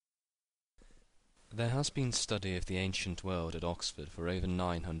There has been study of the ancient world at Oxford for over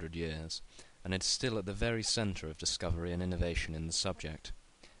 900 years, and it is still at the very centre of discovery and innovation in the subject.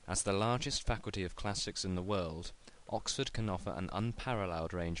 As the largest faculty of classics in the world, Oxford can offer an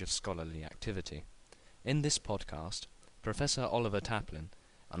unparalleled range of scholarly activity. In this podcast, Professor Oliver Taplin,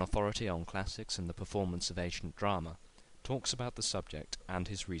 an authority on classics and the performance of ancient drama, talks about the subject and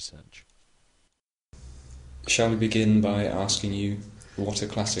his research. Shall we begin by asking you, what are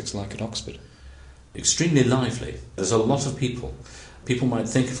classics like at Oxford? Extremely lively. There's a lot of people. People might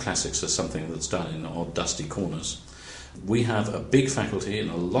think of classics as something that's done in odd dusty corners. We have a big faculty and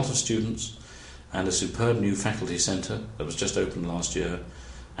a lot of students and a superb new faculty centre that was just opened last year,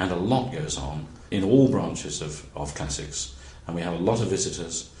 and a lot goes on in all branches of classics, and we have a lot of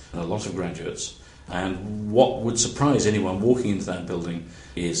visitors and a lot of graduates, and what would surprise anyone walking into that building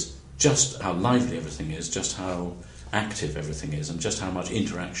is just how lively everything is, just how active everything is, and just how much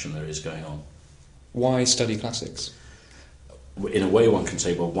interaction there is going on. Why study classics? In a way, one can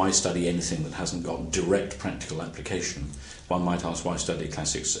say, well, why study anything that hasn't got direct practical application? One might ask, why study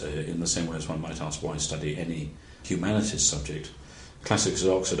classics in the same way as one might ask, why study any humanities subject? Classics at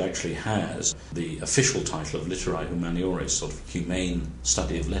Oxford actually has the official title of Literae Humaniores, sort of humane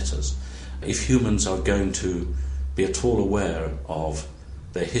study of letters. If humans are going to be at all aware of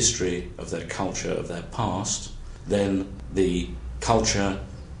their history, of their culture, of their past, then the culture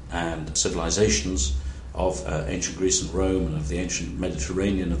and civilizations of ancient Greece and Rome and of the ancient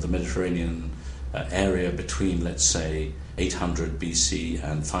Mediterranean, area between, let's say, 800 BC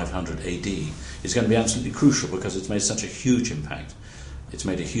and 500 AD is going to be absolutely crucial, because it's made such a huge impact. It's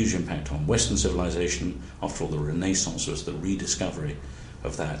made a huge impact on Western civilization. After all, the Renaissance was the rediscovery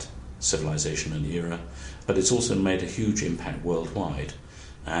of that civilization and era, but it's also made a huge impact worldwide.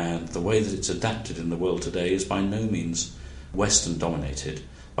 And the way that it's adapted in the world today is by no means Western dominated,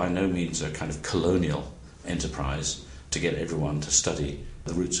 by no means a kind of colonial enterprise to get everyone to study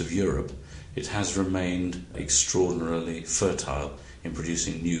the roots of Europe. It has remained extraordinarily fertile in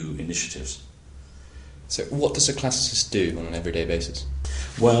producing new initiatives. So what does a classicist do on an everyday basis?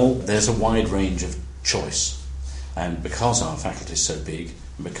 Well, there's a wide range of choice, and because our faculty is so big,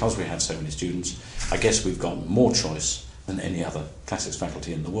 and because we have so many students, I guess we've got more choice than any other classics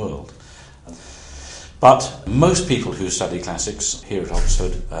faculty in the world. But most people who study classics here at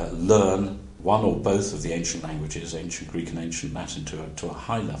Oxford learn one or both of the ancient languages, ancient Greek and ancient Latin, to a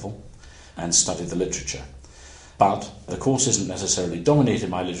high level, and study the literature. But the course isn't necessarily dominated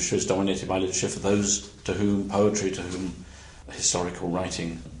by literature, it's dominated by literature for those to whom poetry, to whom historical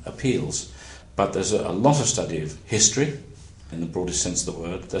writing appeals. But there's a lot of study of history, in the broadest sense of the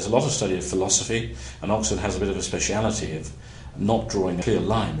word. There's a lot of study of philosophy, and Oxford has a bit of a speciality of not drawing a clear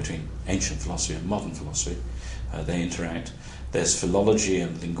line between ancient philosophy and modern philosophy. They interact. There's philology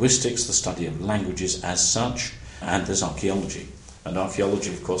and linguistics, the study of languages as such, and there's archaeology. And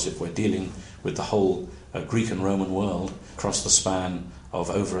archaeology, of course, if we're dealing with the whole Greek and Roman world across the span of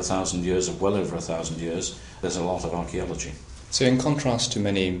over 1,000 years, of well over 1,000 years, there's a lot of archaeology. So in contrast to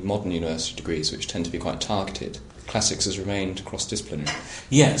many modern university degrees, which tend to be quite targeted, classics has remained cross-disciplinary.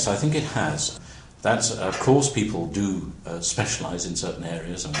 Yes, I think it has. That's, of course, people do specialise in certain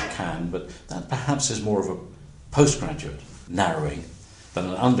areas, and can, but that perhaps is more of a postgraduate narrowing than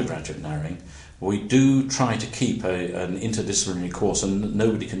an undergraduate narrowing. We do try to keep an interdisciplinary course, and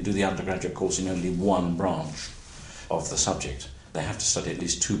nobody can do the undergraduate course in only one branch of the subject. They have to study at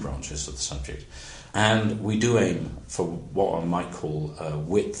least two branches of the subject. And we do aim for what one might call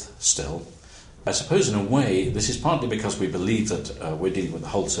width still. I suppose in a way this is partly because we believe that we're dealing with a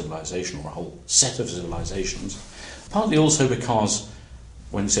whole civilization, or a whole set of civilizations, partly also because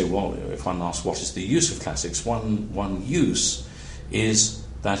when you say, well, if one asks what is the use of classics, one use is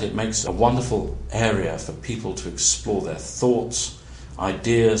that it makes a wonderful area for people to explore their thoughts,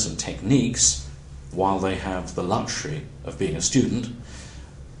 ideas and techniques while they have the luxury of being a student,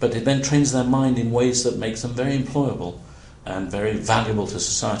 but it then trains their mind in ways that make them very employable and very valuable to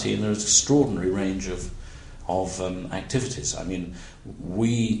society, and there's an extraordinary range of activities. I mean,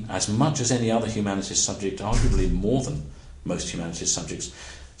 we, as much as any other humanities subject, arguably more than most humanities subjects,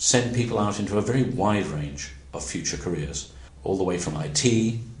 send people out into a very wide range of future careers, all the way from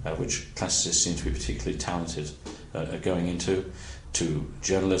IT, which classicists seem to be particularly talented at going into, to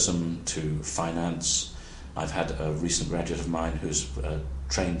journalism, to finance. I've had a recent graduate of mine who's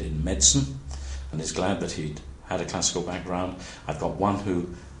trained in medicine and is glad that he'd had a classical background. I've got one who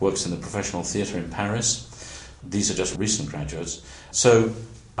works in the professional theatre in Paris. These are just recent graduates. So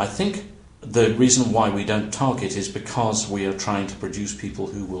I think the reason why we don't target is because we are trying to produce people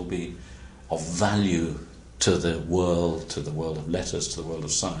who will be of value to the world of letters, to the world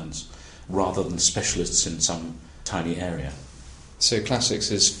of science, rather than specialists in some tiny area. So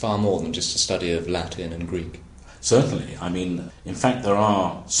classics is far more than just a study of Latin and Greek? Certainly. I mean, in fact, there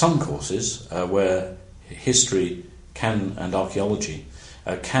are some courses where history and archaeology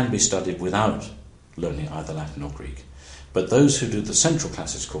can be studied without learning either Latin or Greek. But those who do the central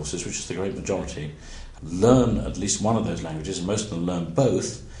classics courses, which is the great majority, learn at least one of those languages, and most of them learn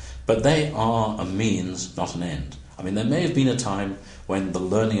both, but they are a means, not an end. I mean, there may have been a time when the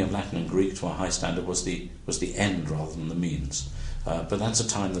learning of Latin and Greek to a high standard was the end rather than the means. But that's a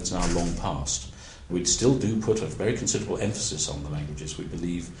time that's now long past. We still do put a very considerable emphasis on the languages. We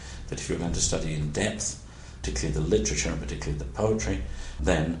believe that if you're going to study in depth, particularly the literature and particularly the poetry,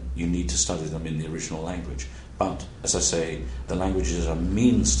 then you need to study them in the original language. But, as I say, the languages are a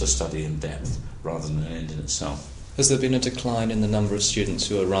means to study in depth rather than an end in itself. Has there been a decline in the number of students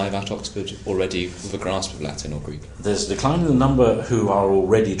who arrive at Oxford already with a grasp of Latin or Greek? There's a decline in the number who are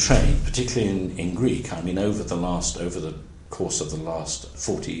already trained, particularly in Greek. I mean, over the course of the last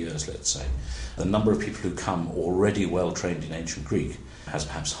 40 years, let's say, the number of people who come already well trained in ancient Greek has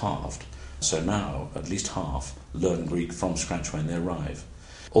perhaps halved. So now, at least half learn Greek from scratch when they arrive.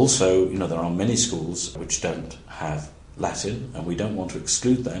 Also, there are many schools which don't have Latin, and we don't want to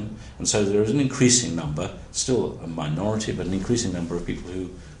exclude them, and so there is an increasing number, still a minority, but an increasing number of people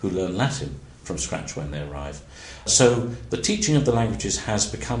who learn Latin from scratch when they arrive. So the teaching of the languages has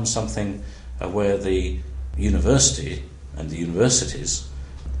become something where the university and the universities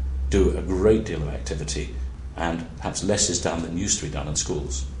do a great deal of activity, and perhaps less is done than used to be done in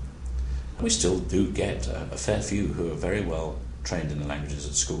schools. We still do get a fair few who are very well trained in the languages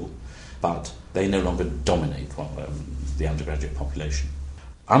at school, but they no longer dominate the undergraduate population.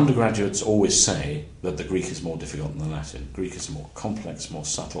 Undergraduates always say that the Greek is more difficult than the Latin. Greek is a more complex, more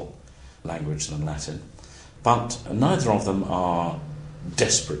subtle language than Latin, but neither of them are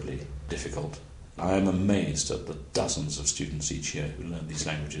desperately difficult. I am amazed at the dozens of students each year who learn these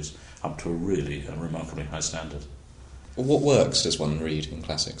languages up to a remarkably high standard. What works does one read in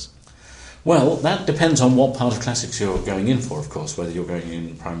classics? Well, that depends on what part of classics you're going in for, of course, whether you're going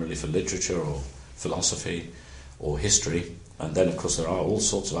in primarily for literature or philosophy or history. And then, of course, there are all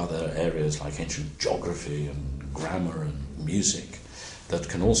sorts of other areas like ancient geography and grammar and music that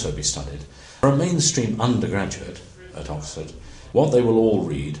can also be studied. For a mainstream undergraduate at Oxford, what they will all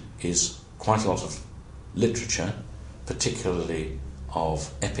read is quite a lot of literature, particularly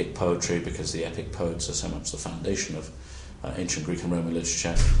of epic poetry, because the epic poets are so much the foundation of ancient Greek and Roman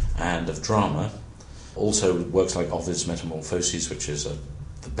literature, and of drama. Also works like Ovid's Metamorphoses, which is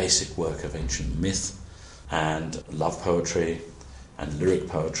the basic work of ancient myth, and love poetry and lyric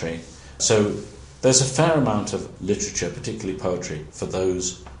poetry. So there's a fair amount of literature, particularly poetry, for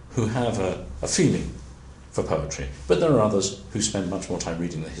those who have a feeling for poetry. But there are others who spend much more time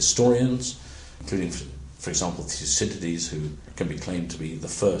reading the historians, including, for example, Thucydides, who can be claimed to be the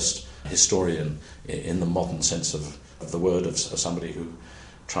first historian in the modern sense of the word, of somebody who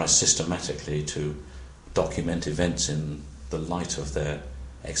tries systematically to document events in the light of their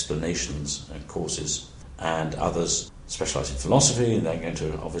explanations and courses. And others specialise in philosophy, and they're going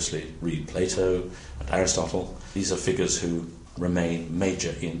to obviously read Plato and Aristotle. These are figures who remain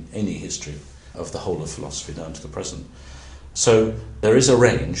major in any history of the whole of philosophy down to the present. So there is a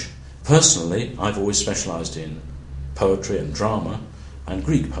range. Personally, I've always specialised in poetry and drama, and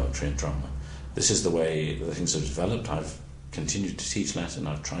Greek poetry and drama. This is the way the things have developed. I've continued to teach Latin.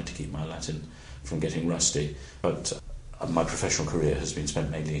 I've tried to keep my Latin from getting rusty, but my professional career has been spent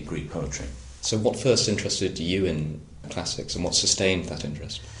mainly in Greek poetry. So what first interested you in classics, and what sustained that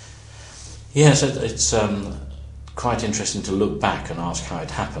interest? Yes, it's quite interesting to look back and ask how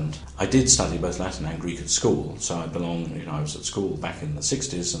it happened. I did study both Latin and Greek at school, so I was at school back in the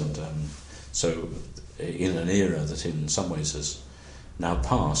 60s, and so in an era that in some ways has now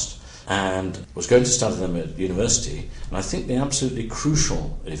passed, and was going to study them at university. And I think the absolutely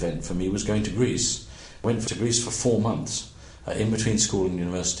crucial event for me was going to Greece. I went to Greece for 4 months in between school and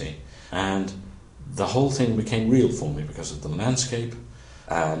university, and the whole thing became real for me because of the landscape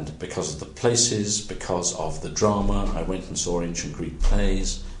and because of the places, because of the drama. I went and saw ancient Greek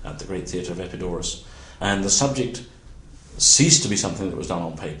plays at the Great Theatre of Epidaurus, and the subject ceased to be something that was done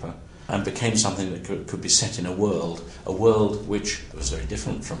on paper and became something that could be set in a world which was very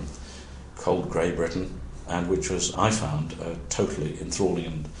different from cold grey Britain, and which was, I found, totally enthralling,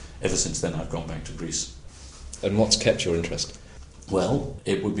 and ever since then I've gone back to Greece. And what's kept your interest? Well,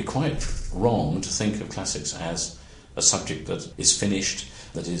 it would be quite wrong to think of classics as a subject that is finished,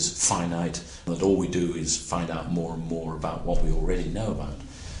 that is finite, that all we do is find out more and more about what we already know about.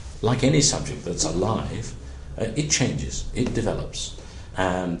 Like any subject that's alive, it changes, it develops.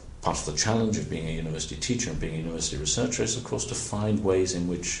 And part of the challenge of being a university teacher and being a university researcher is, of course, to find ways in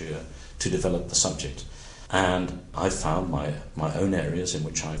which to develop the subject. And I've found my own areas in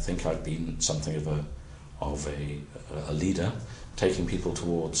which I think I've been something of a leader, taking people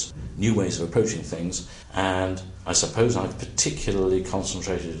towards new ways of approaching things. And I suppose I've particularly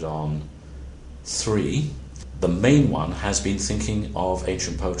concentrated on 3. The main one has been thinking of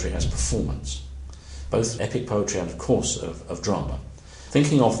ancient poetry as performance, both epic poetry and, of course, of drama.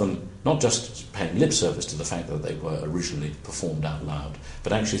 Thinking of them not just paying lip service to the fact that they were originally performed out loud,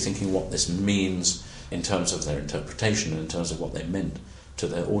 but actually thinking what this means in terms of their interpretation and in terms of what they meant to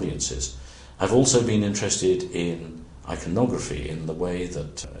their audiences. I've also been interested in iconography, in the way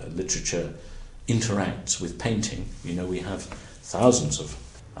that literature interacts with painting. You know, we have thousands of,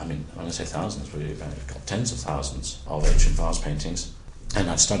 when I say thousands, we've got tens of thousands of ancient vase paintings, and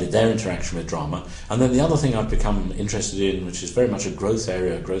I've studied their interaction with drama. And then the other thing I've become interested in, which is very much a growth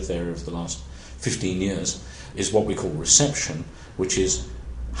area of the last 15 years, is what we call reception, which is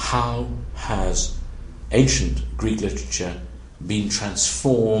how has ancient Greek literature been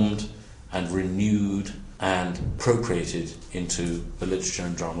transformed and renewed and procreated into the literature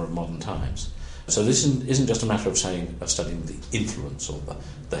and drama of modern times. So this isn't just a matter of studying the influence or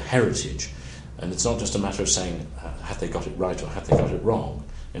the heritage, and it's not just a matter of saying have they got it right or have they got it wrong.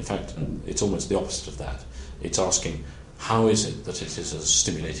 In fact, it's almost the opposite of that. It's asking how is it that it has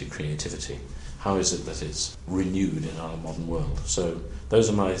stimulated creativity? How is it that it's renewed in our modern world? So those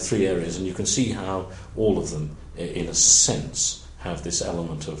are my 3 areas, and you can see how all of them, in a sense, have this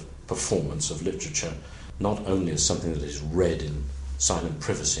element of performance of literature, not only as something that is read in silent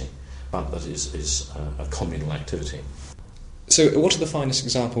privacy, but that is a communal activity. So what are the finest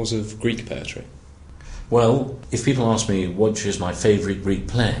examples of Greek poetry? Well, if people ask me which is my favourite Greek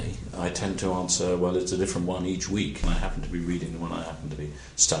play, I tend to answer, well, it's a different one each week. I happen to be reading the one I happen to be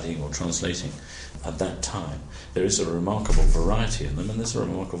studying or translating at that time. There is a remarkable variety in them, and there's a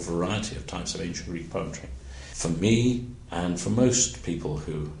remarkable variety of types of ancient Greek poetry. For me, and for most people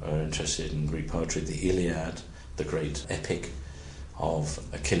who are interested in Greek poetry, the Iliad, the great epic of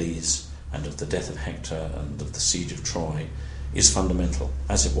Achilles and of the death of Hector and of the siege of Troy, is fundamental,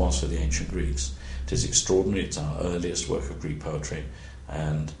 as it was for the ancient Greeks. It is extraordinary, it's our earliest work of Greek poetry,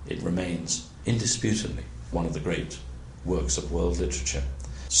 and it remains indisputably one of the great works of world literature.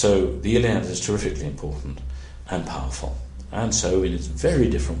 So the Iliad is terrifically important and powerful, and so in its very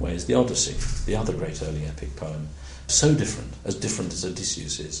different ways the Odyssey, the other great early epic poem, so different as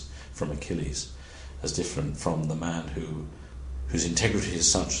Odysseus is from Achilles, as different from the man whose integrity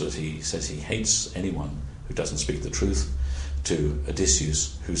is such that he says he hates anyone who doesn't speak the truth, to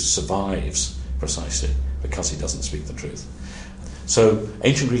Odysseus, who survives precisely because he doesn't speak the truth. So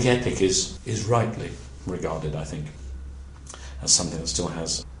ancient Greek epic is rightly regarded, I think, as something that still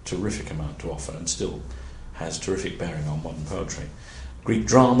has a terrific amount to offer and still has terrific bearing on modern poetry. Greek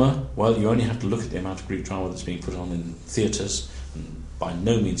drama, well, you only have to look at the amount of Greek drama that's being put on in theatres, and by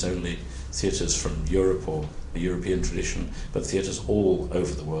no means only theatres from Europe or the European tradition, but theatres all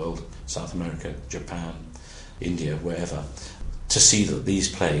over the world, South America, Japan, India, wherever, to see that these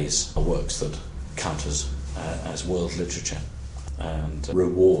plays are works that count as world literature and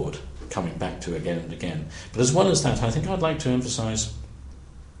reward coming back to again and again. But as well as that, I think I'd like to emphasise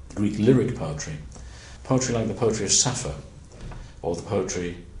Greek lyric poetry like the poetry of Sappho or the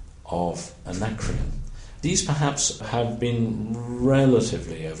poetry of Anacreon. These perhaps have been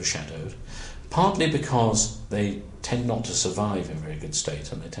relatively overshadowed, partly because they tend not to survive in very good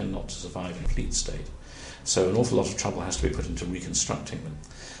state and they tend not to survive in complete state. So an awful lot of trouble has to be put into reconstructing them.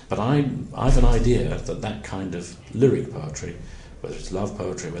 But I've an idea that kind of lyric poetry, whether it's love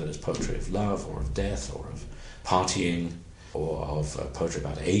poetry, whether it's poetry of love or of death or of partying or of poetry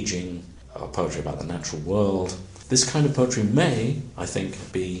about aging or poetry about the natural world, this kind of poetry may, I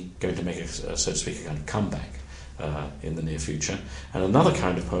think, be going to make, so to speak, a kind of comeback in the near future. And another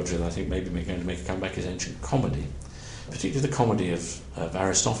kind of poetry that I think may be going to make a comeback is ancient comedy, particularly the comedy of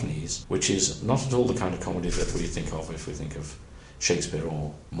Aristophanes, which is not at all the kind of comedy that we think of if we think of Shakespeare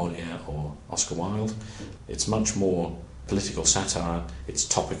or Molière or Oscar Wilde. It's much more political satire, it's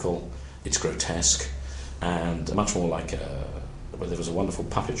topical, it's grotesque, and much more like there was a wonderful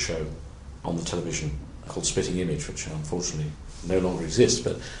puppet show on the television called Spitting Image, which unfortunately no longer exists,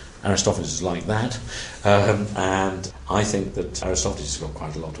 but Aristophanes is like that, and I think that Aristophanes has got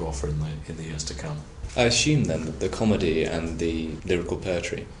quite a lot to offer in the years to come. I assume then that the comedy and the lyrical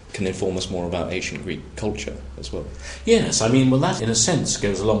poetry can inform us more about ancient Greek culture as well. Yes, I mean, well, that in a sense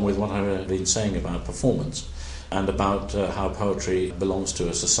goes along with what I've been saying about performance and about how poetry belongs to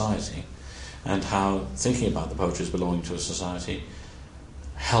a society and how thinking about the poetry as belonging to a society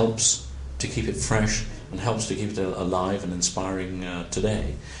helps to keep it fresh and helps to keep it alive and inspiring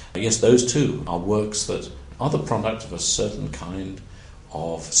today. Yes, those two are works that are the product of a certain kind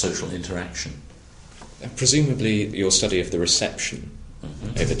of social interaction. Presumably your study of the reception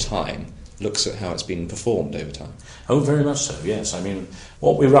over time looks at how it's been performed over time. Oh, very much so, yes. I mean,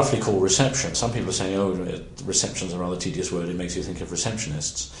 what we roughly call reception, some people are saying, reception's a rather tedious word, it makes you think of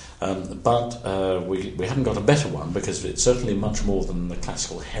receptionists. But we haven't got a better one, because it's certainly much more than the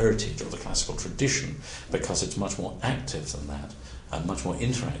classical heritage or the classical tradition, because it's much more active than that, and much more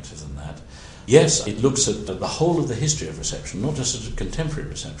interactive than that. Yes, it looks at the whole of the history of reception, not just at contemporary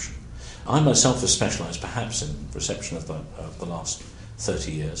reception. I myself have specialised perhaps in reception of the last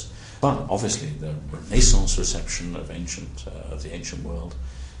 30 years, but obviously the Renaissance reception of the ancient world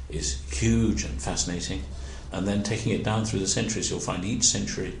is huge and fascinating, and then taking it down through the centuries, you'll find each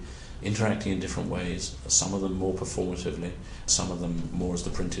century interacting in different ways, some of them more performatively, some of them more as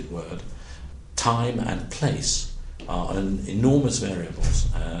the printed word. Time and place are enormous variables,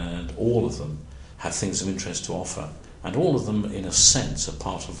 and all of them have things of interest to offer, and all of them, in a sense, are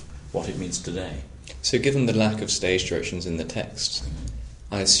part of what it means today. So given the lack of stage directions in the text,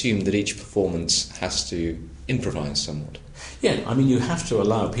 I assume that each performance has to improvise somewhat. Yeah, I mean, you have to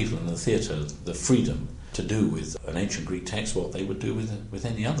allow people in the theatre the freedom to do with an ancient Greek text what they would do with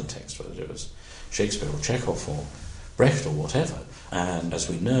any other text, whether it was Shakespeare or Chekhov or Brecht or whatever. And as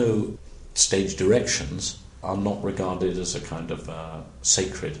we know, stage directions are not regarded as a kind of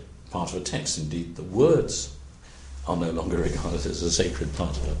sacred part of a text. Indeed, the words are no longer regarded as a sacred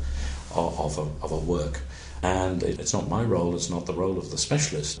part of a work. And it's not my role, it's not the role of the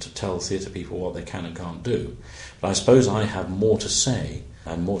specialist to tell theatre people what they can and can't do. But I suppose I have more to say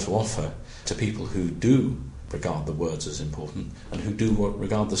and more to offer to people who do regard the words as important and who do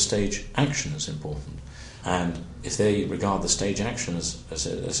regard the stage action as important. And if they regard the stage action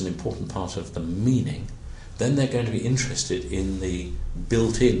as an important part of the meaning, then they're going to be interested in the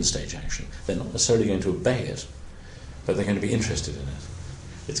built-in stage action. They're not necessarily going to obey it, but they're going to be interested in it.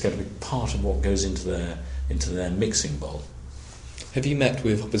 It's going to be part of what goes into their mixing bowl. Have you met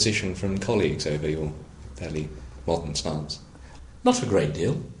with opposition from colleagues over your fairly modern stance? Not a great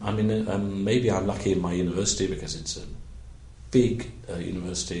deal. I mean, maybe I'm lucky in my university because it's a big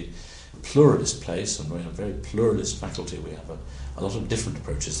university, pluralist place, and we're a very pluralist faculty. We have a lot of different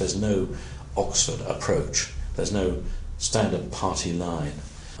approaches. There's no Oxford approach. There's no standard party line.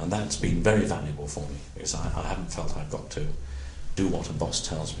 And that's been very valuable for me because I haven't felt I've got to do what a boss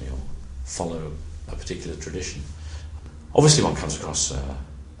tells me or follow a particular tradition. Obviously one comes across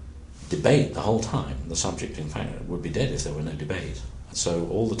debate the whole time. The subject, in fact, would be dead if there were no debate. So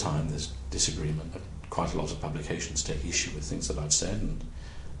all the time there's disagreement. Quite a lot of publications take issue with things that I've said, and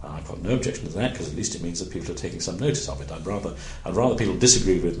I've got no objection to that because at least it means that people are taking some notice of it. I'd rather people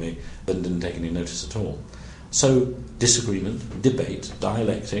disagree with me than didn't take any notice at all. So disagreement, debate,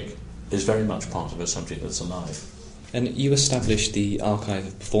 dialectic is very much part of a subject that's alive. And you established the archive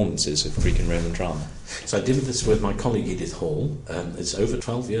of performances of Greek and Roman drama. So I did this with my colleague Edith Hall. It's over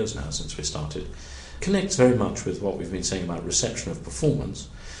 12 years now since we started. Connects very much with what we've been saying about reception of performance.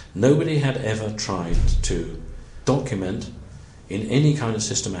 Nobody had ever tried to document in any kind of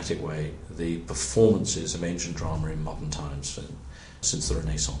systematic way the performances of ancient drama in modern times since the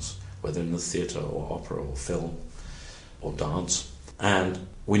Renaissance, whether in the theatre or opera or film or dance. And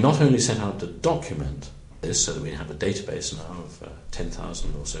we not only set out to document this so that we have a database now of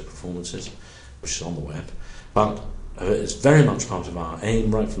 10,000 or so performances, which is on the web, but it's very much part of our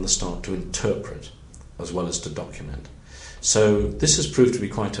aim right from the start to interpret as well as to document. So this has proved to be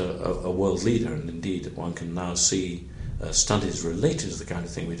quite a world leader, and indeed one can now see studies related to the kind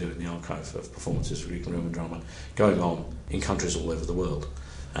of thing we do in the archive of performances of Greek and Roman drama going on in countries all over the world.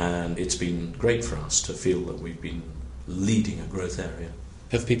 And it's been great for us to feel that we've been leading a growth area.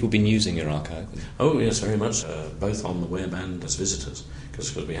 Have people been using your archive? Oh yes, very much, both on the web and as visitors,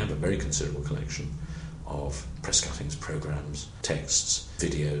 because we have a very considerable collection of press cuttings, programmes, texts,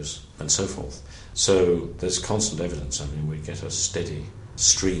 videos and so forth. So there's constant evidence. I mean, we get a steady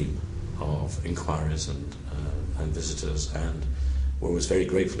stream of inquiries and visitors, and we're always very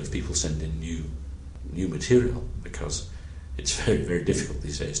grateful if people send in new material, because it's very, very difficult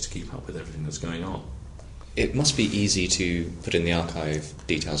these days to keep up with everything that's going on. It must be easy to put in the archive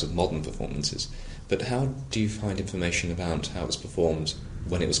details of modern performances, but how do you find information about how it was performed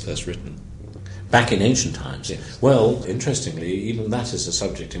when it was first written? Back in ancient times? Yes. Well, interestingly, even that is a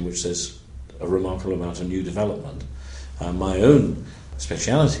subject in which there's a remarkable amount of new development. My own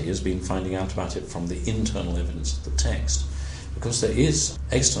speciality has been finding out about it from the internal evidence of the text, because there is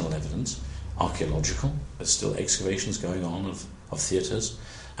external evidence, archaeological, there's still excavations going on of theatres,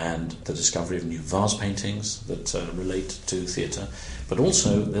 and the discovery of new vase paintings that relate to theatre. But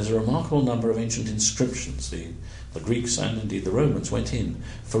also there's a remarkable number of ancient inscriptions. The Greeks and indeed the Romans went in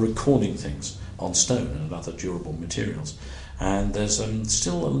for recording things on stone and other durable materials. And there's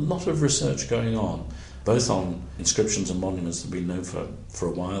still a lot of research going on, both on inscriptions and monuments that have been known for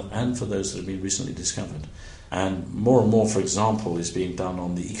a while and for those that have been recently discovered. And more, for example, is being done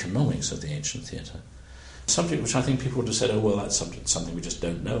on the economics of the ancient theatre. A subject which I think people would have said, oh, well, that's something we just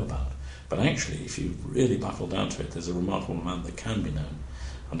don't know about. But actually, if you really buckle down to it, there's a remarkable amount that can be known.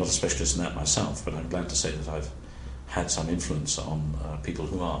 I'm not a specialist in that myself, but I'm glad to say that I've had some influence on people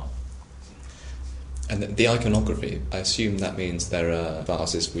who are. And the iconography, I assume that means there are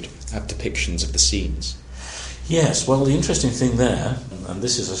vases which have depictions of the scenes. Yes, well, the interesting thing there, and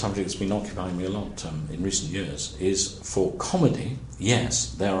this is a subject that's been occupying me a lot in recent years, is for comedy,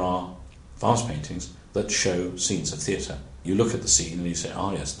 yes, there are vase paintings that show scenes of theatre. You look at the scene and you say,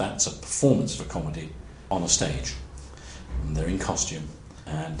 oh yes, that's a performance of a comedy on a stage. And they're in costume,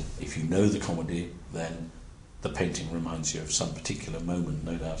 and if you know the comedy, then the painting reminds you of some particular moment,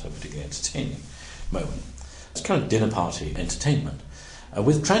 no doubt a particularly entertaining moment. It's kind of dinner party entertainment.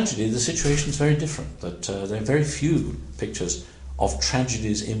 With tragedy, the situation is very different. That there are very few pictures of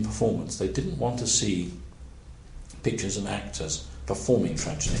tragedies in performance. They didn't want to see pictures of actors performing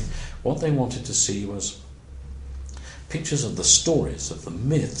tragedy. What they wanted to see was pictures of the stories, of the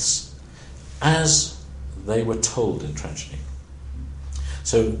myths, as they were told in tragedy.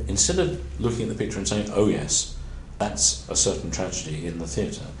 So instead of looking at the picture and saying, oh yes, that's a certain tragedy in the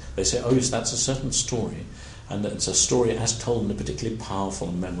theatre, they say, oh yes, that's a certain story, and it's a story as told in a particularly powerful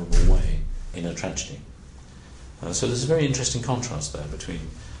and memorable way in a tragedy. So there's a very interesting contrast there between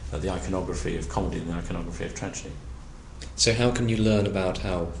the iconography of comedy and the iconography of tragedy. So how can you learn about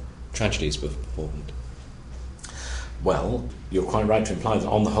how tragedies were performed? Well, you're quite right to imply that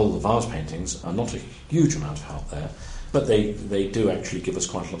on the whole the vase paintings are not a huge amount of help there, but they do actually give us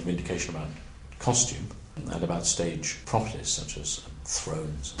quite a lot of indication about costume and about stage properties such as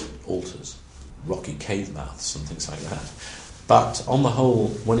thrones, altars, rocky cave mouths and things like that. But on the whole,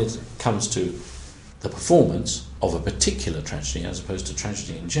 when it comes to the performance of a particular tragedy as opposed to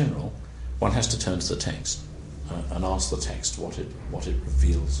tragedy in general, one has to turn to the text and ask the text what it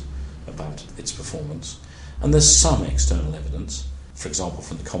reveals about its performance. And there's some external evidence. For example,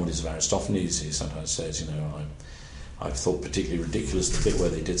 from the comedies of Aristophanes, he sometimes says, I've thought particularly ridiculous the bit where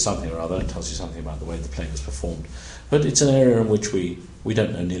they did something or other, and tells you something about the way the play was performed. But it's an area in which we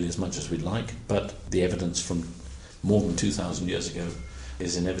don't know nearly as much as we'd like, but the evidence from more than 2,000 years ago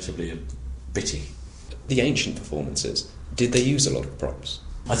is inevitably bitty. The ancient performances, did they use a lot of props?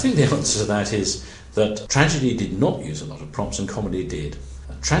 I think the answer to that is that tragedy did not use a lot of props and comedy did.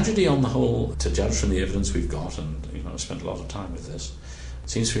 Tragedy on the whole, to judge from the evidence we've got, and I've spent a lot of time with this,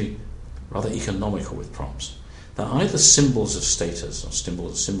 seems to be rather economical with props. They're either symbols of status or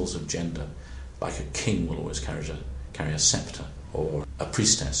symbols of gender, like a king will always carry a sceptre, or a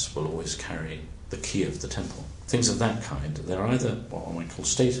priestess will always carry the key of the temple. Things of that kind. They're either what one might call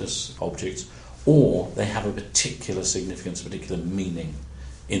status objects, or they have a particular significance, a particular meaning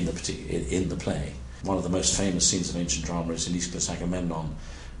in the play. One of the most famous scenes in ancient drama is in Aeschylus' Agamemnon,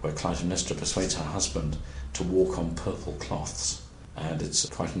 where Clytemnestra persuades her husband to walk on purple cloths. And it's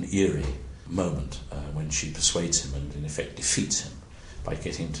quite an eerie moment when she persuades him and in effect defeats him by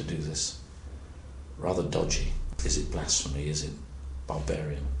getting him to do this rather dodgy, is it blasphemy, is it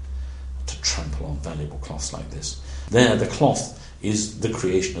barbarian, to trample on valuable cloths like this. There, the cloth is the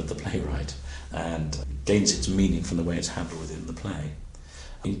creation of the playwright and gains its meaning from the way it's handled within the play.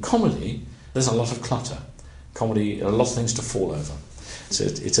 In comedy, there's a lot of clutter. Comedy, a lot of things to fall over.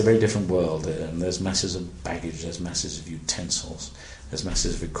 It's a very different world, and there's masses of baggage, there's masses of utensils, there's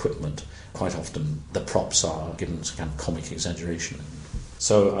masses of equipment. Quite often the props are given some kind of comic exaggeration.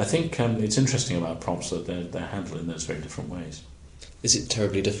 So I think it's interesting about props that they're handled in those very different ways. Is it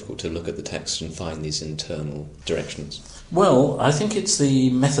terribly difficult to look at the text and find these internal directions? Well, I think it's the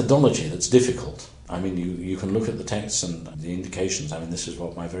methodology that's difficult. I mean, you can look at the texts and the indications. I mean, this is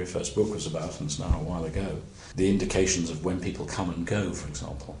what my very first book was about, and it's now a while ago. The indications of when people come and go, for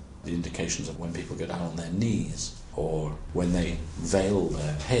example. The indications of when people go down on their knees, or when they veil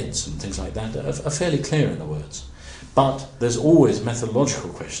their heads and things like that are fairly clear in the words. But there's always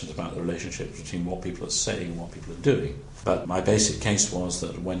methodological questions about the relationship between what people are saying and what people are doing. But my basic case was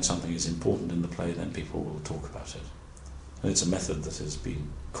that when something is important in the play, then people will talk about it. And it's a method that has been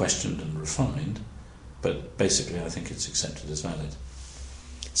questioned and refined, but basically I think it's accepted as valid.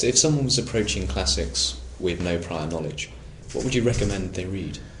 So if someone was approaching classics with no prior knowledge, what would you recommend they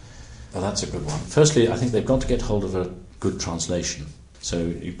read? Well, that's a good one. Firstly, I think they've got to get hold of a good translation. So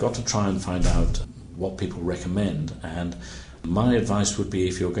you've got to try and find out what people recommend. And my advice would be,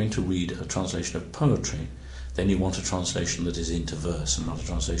 if you're going to read a translation of poetry, then you want a translation that is into verse and not a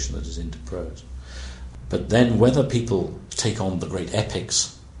translation that is into prose. But then whether people take on the great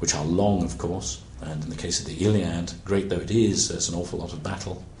epics, which are long, of course, and in the case of the Iliad, great though it is, there's an awful lot of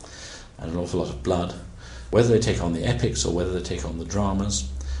battle and an awful lot of blood. Whether they take on the epics or whether they take on the dramas,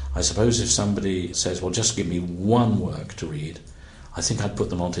 I suppose if somebody says, well, just give me one work to read, I think I'd put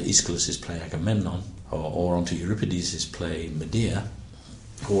them onto Aeschylus's play Agamemnon, or onto Euripides' play Medea,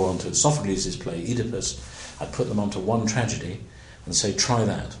 or onto Sophocles' play Oedipus. I'd put them onto one tragedy and say, try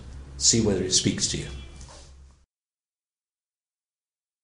that, see whether it speaks to you.